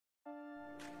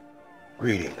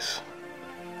Greetings.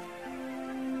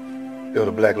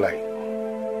 Elder Black Light.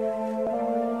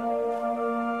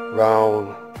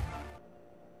 Round,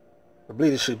 I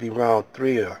believe it should be round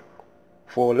 3 or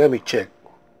 4. Let me check.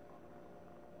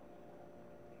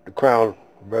 The Crown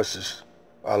versus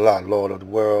Allah, Lord of the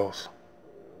Worlds.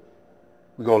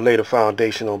 We're going to lay the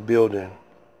foundation on building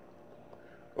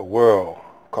a world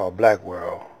called Black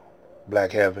World,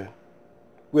 Black Heaven.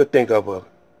 We'll think of an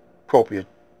appropriate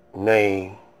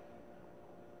name.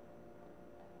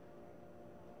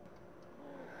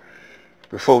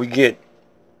 Before we get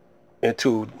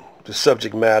into the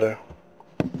subject matter,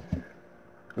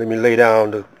 let me lay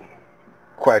down the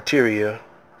criteria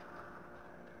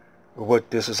of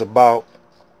what this is about.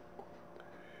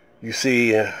 You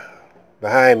see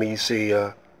behind me, you see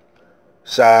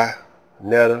Sa,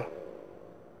 Netta,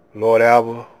 Lord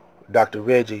Abba, Dr.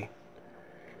 Reggy,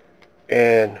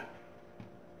 and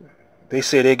they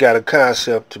say they got a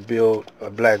concept to build a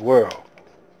black world.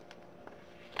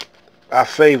 I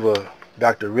favor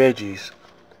Dr. Reggy's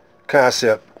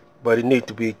concept, but it needs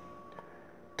to be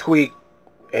tweaked,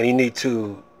 and he needs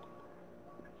to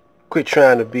quit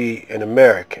trying to be an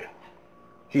American.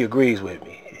 He agrees with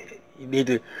me. You need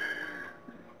to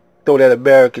throw that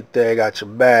American thing out your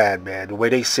mind, man. The way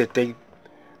they sit, the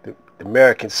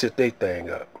Americans sit their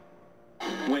thing up.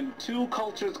 When two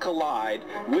cultures collide,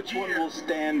 which one will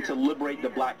stand to liberate the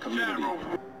black community?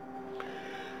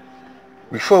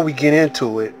 Before we get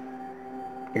into it,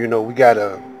 you know, we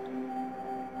gotta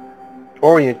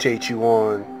orientate you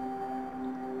on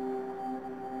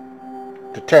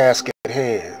the task at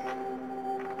hand.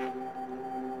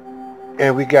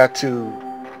 And we got to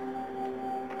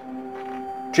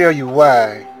tell you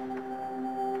why,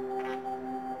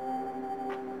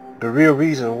 the real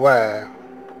reason why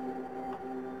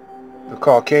the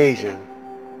Caucasian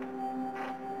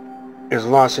is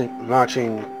launching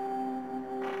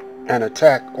an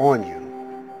attack on you.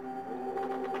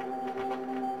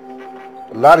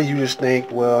 A lot of you just think,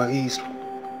 well, he's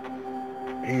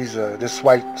this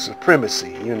white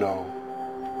supremacy, you know.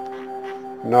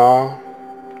 No,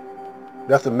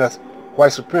 that's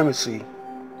white supremacy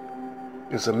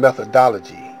is a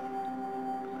methodology.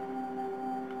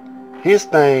 His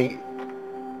thing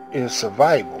is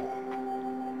survival.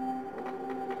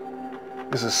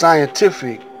 It's a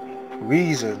scientific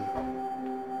reason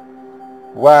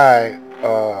why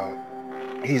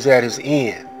he's at his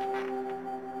end.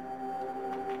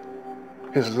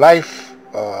 His life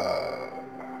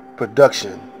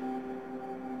production,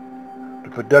 the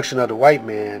production of the white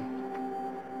man,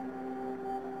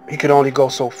 he could only go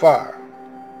so far.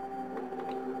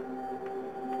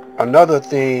 Another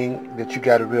thing that you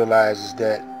got to realize is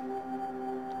that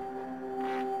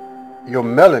your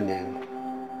melanin,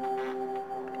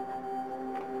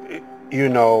 you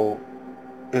know,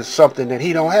 is something that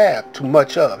he don't have too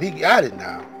much of. He got it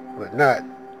now, but not.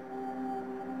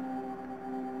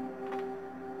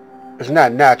 It's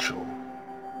not natural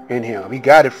in him. He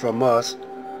got it from us,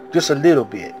 just a little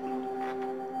bit.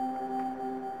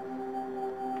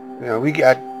 You know, we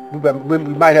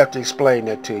might have to explain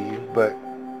that to you, but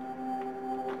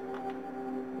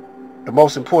the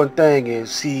most important thing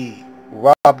is he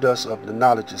robbed us of the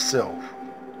knowledge itself.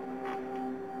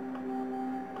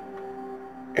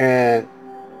 And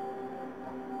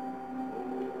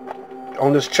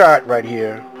on this chart right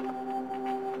here,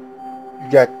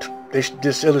 you got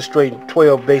this illustrating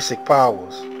 12 basic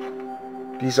powers.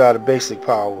 These are the basic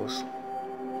powers.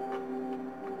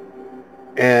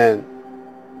 And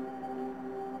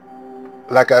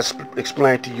like I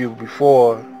explained to you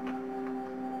before,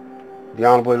 the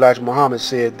Honorable Elijah Muhammad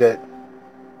said that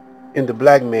in the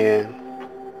black man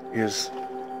is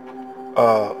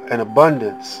an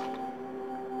abundance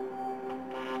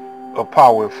of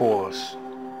power and force.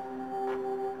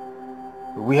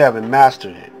 We haven't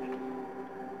mastered it.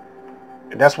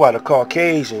 And that's why the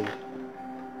Caucasian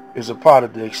is a part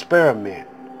of the experiment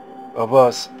of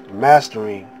us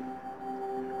mastering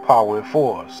power and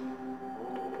force.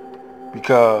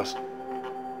 Because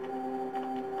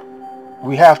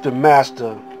we have to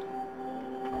master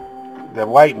the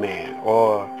white man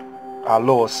or our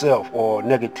lower self or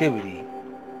negativity.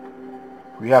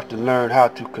 We have to learn how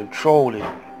to control it,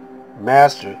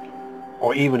 master it,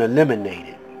 or even eliminate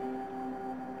it.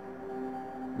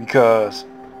 Because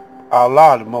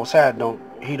Allah, the Most High,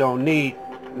 he don't need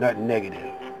nothing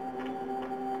negative.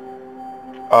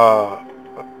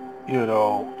 You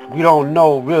know, we don't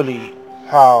know really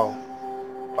how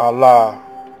Allah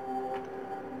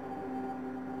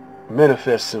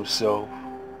manifests himself,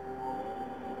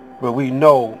 but we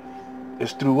know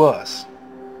it's through us.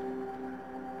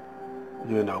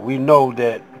 You know, we know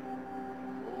that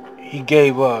He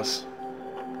gave us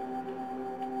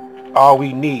all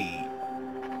we need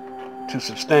to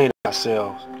sustain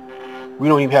ourselves. We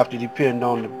don't even have to depend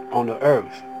on the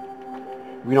earth.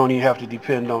 We don't even have to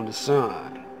depend on the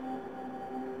sun,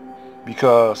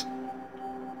 because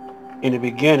in the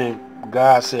beginning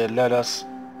God said, let us,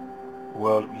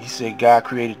 well, he said God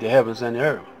created the heavens and the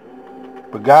earth.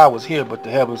 But God was here, but the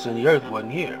heavens and the earth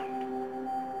wasn't here.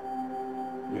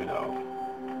 You know.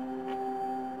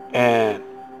 And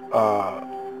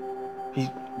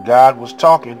God was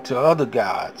talking to other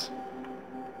gods.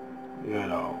 You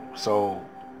know. So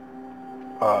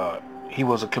he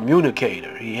was a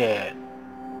communicator. He had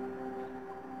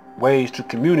ways to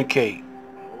communicate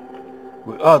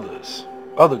with others,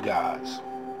 other gods.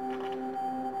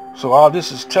 So all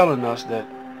this is telling us that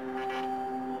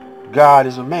God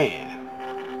is a man.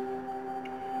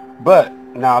 But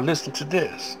now listen to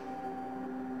this.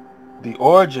 The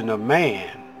origin of man,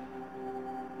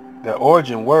 the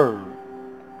origin word,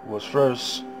 was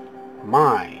first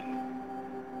mind.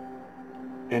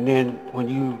 And then when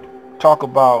you talk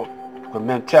about the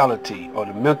mentality or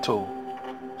the mental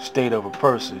state of a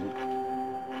person,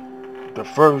 the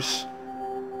first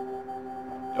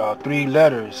 3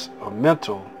 letters of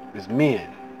mental is men.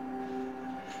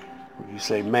 When you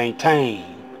say maintain,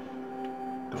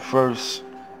 the first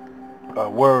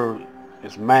word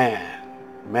is man.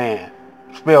 Man.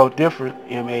 Spelled different,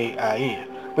 M-A-I-N.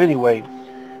 But anyway,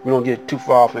 we don't get too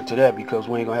far off into that because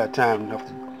we ain't going to have time enough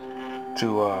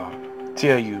to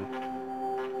tell you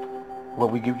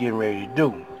what we getting ready to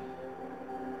do.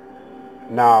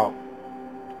 Now,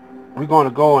 we're going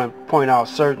to go and point out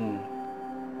certain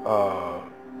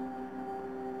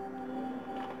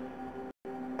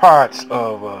parts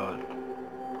of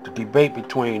the debate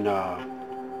between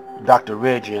Dr.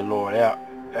 Reggy and Lord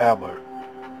Abba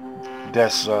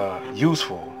that's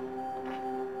useful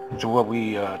to what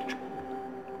we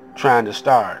trying to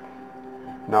start.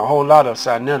 Now, a whole lot of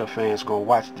Sa Reggy fans gonna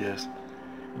watch this.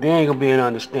 They ain't gonna be able to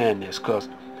understand this, cause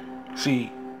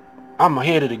see, I'm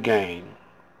ahead of the game.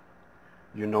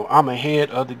 You know, I'm ahead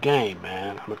of the game,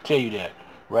 man. I'm gonna tell you that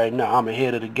right now. I'm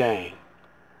ahead of the game.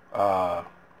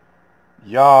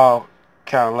 Y'all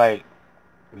kind of like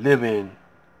living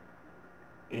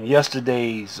in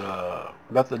yesterday's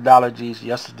methodologies,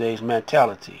 yesterday's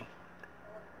mentality.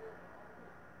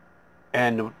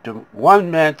 And the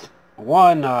one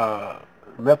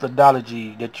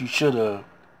methodology that you should have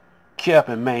kept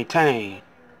and maintained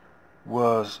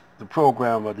was the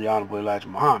program of the Honorable Elijah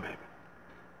Muhammad.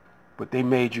 But they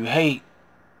made you hate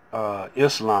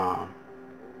Islam.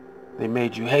 They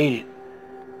made you hate it.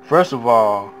 First of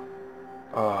all,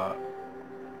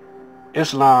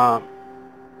 Islam,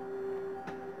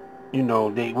 you know,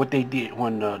 what they did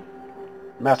when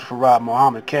Master Farad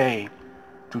Muhammad came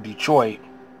to Detroit,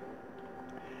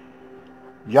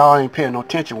 y'all ain't paying no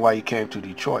attention why he came to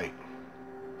Detroit.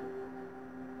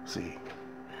 See,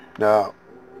 now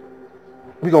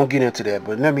we're gonna get into that,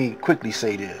 but let me quickly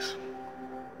say this.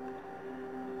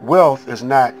 Wealth is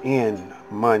not in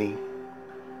money.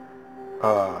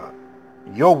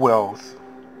 Your wealth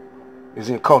is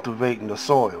in cultivating the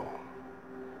soil.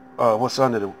 What's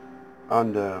under the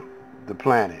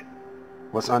planet,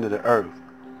 what's under the earth.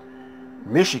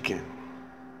 Michigan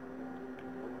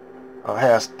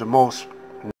has the most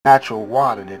natural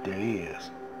water that there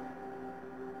is.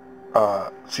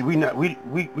 See,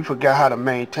 we forgot how to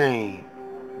maintain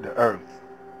the earth.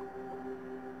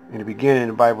 In the beginning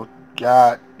of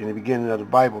the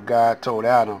Bible, God told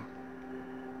Adam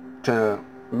to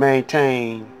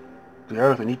maintain the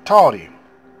earth, and he taught him,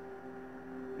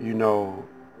 you know,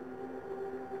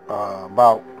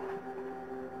 about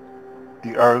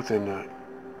the earth and the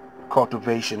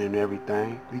cultivation and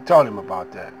everything. He taught him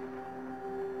about that.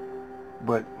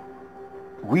 But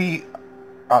we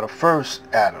are the first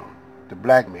Adam, the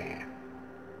black man.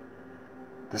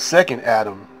 The second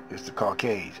Adam is the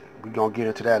Caucasian. We're going to get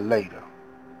into that later.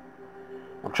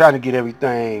 I'm trying to get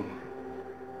everything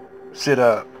set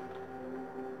up,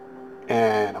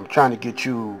 and I'm trying to get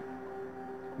your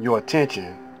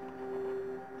attention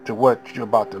to what you're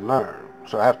about to learn.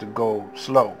 So I have to go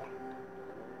slow.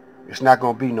 It's not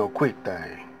going to be no quick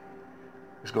thing.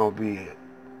 It's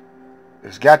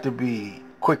got to be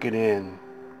quicker than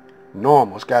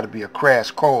normal. It's got to be a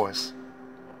crash course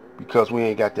because we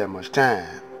ain't got that much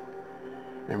time.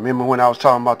 And remember when I was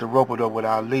talking about the rope-a-dope with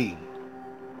Ali?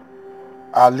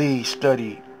 Ali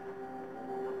studied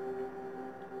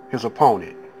his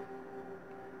opponent.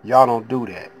 Y'all don't do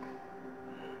that.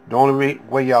 The only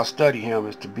way y'all study him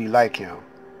is to be like him.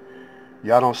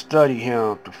 Y'all don't study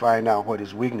him to find out what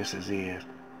his weaknesses is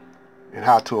and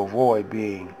how to avoid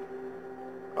being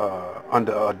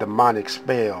under a demonic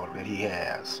spell that he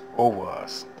has over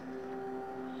us.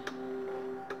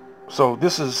 So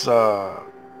this is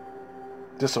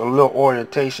just a little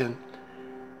orientation.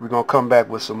 We're going to come back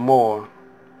with some more.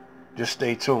 Just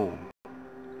stay tuned.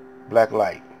 Black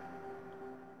light.